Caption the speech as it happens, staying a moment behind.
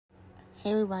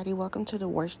Hey everybody, welcome to the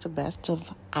worst to best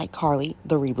of iCarly,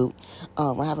 the reboot.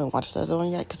 I haven't watched that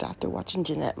one yet because after watching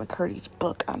Jeanette McCurdy's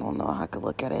book, I don't know how I could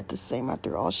look at it the same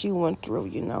after all she went through,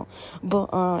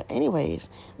 But anyways,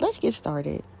 let's get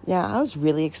started. Yeah, I was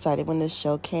really excited when this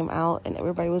show came out and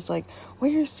everybody was like,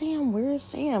 where's Sam? Where's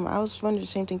Sam? I was wondering the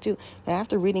same thing too. But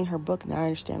after reading her book, now I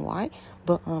understand why.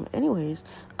 But the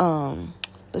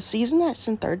season that's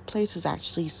in third place is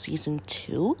actually season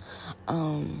 2.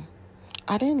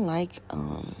 I didn't like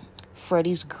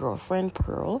Freddie's girlfriend,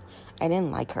 Pearl. I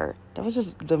didn't like her. That was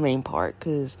just the main part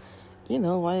because,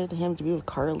 wanted him to be with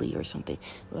Carly or something.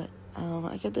 But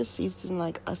I give this season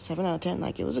like a 7 out of 10.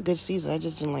 Like, it was a good season. I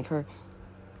just didn't like her.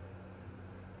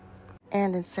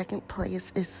 And in second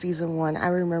place is season 1. I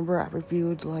remember I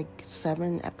reviewed like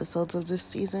 7 episodes of this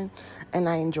season, and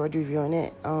I enjoyed reviewing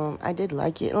it. I did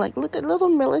like it. Like, look at little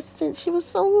Millicent. She was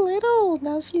so little.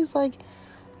 Now she's like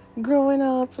growing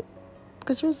up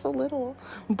because she was so little.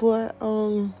 But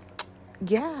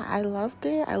yeah, I loved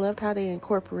it. I loved how they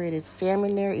incorporated Sam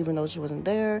in there, even though she wasn't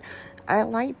there. I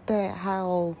liked that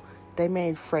how they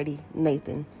made Freddie,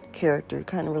 Nathan character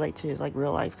kind of relate to his like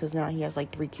real life, because now he has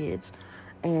like 3 kids.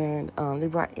 And they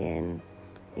brought in,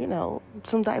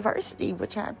 some diversity,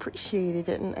 which I appreciated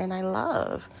and I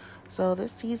love. So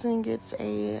this season gets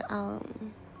a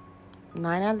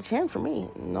 9 out of 10 for me.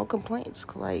 No complaints.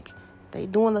 Like, they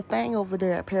doing the thing over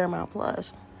there at Paramount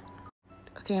Plus.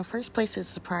 Okay, in first place is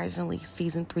surprisingly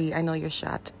season 3. I know you're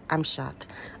shocked. I'm shocked.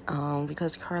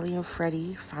 Because Carly and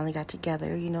Freddie finally got together,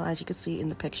 as you can see in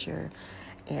the picture.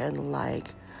 And like,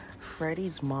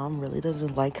 Freddie's mom really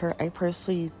doesn't like her. I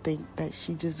personally think that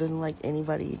she just doesn't like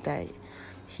anybody that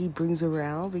he brings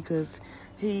around, because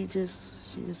she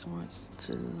just wants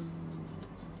to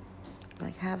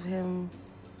like have him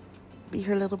be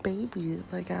her little baby,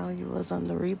 like how he was on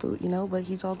the reboot, but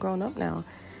he's all grown up now.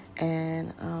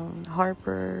 And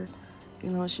Harper,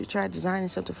 she tried designing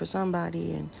something for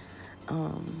somebody,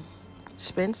 and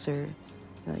Spencer,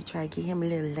 he tried to get him a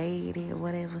little lady or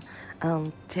whatever.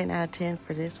 10 out of 10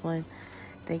 for this one.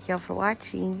 Thank y'all for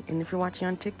watching. And if you're watching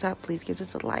on TikTok, please give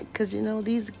us a like, because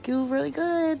these do really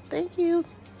good. Thank you.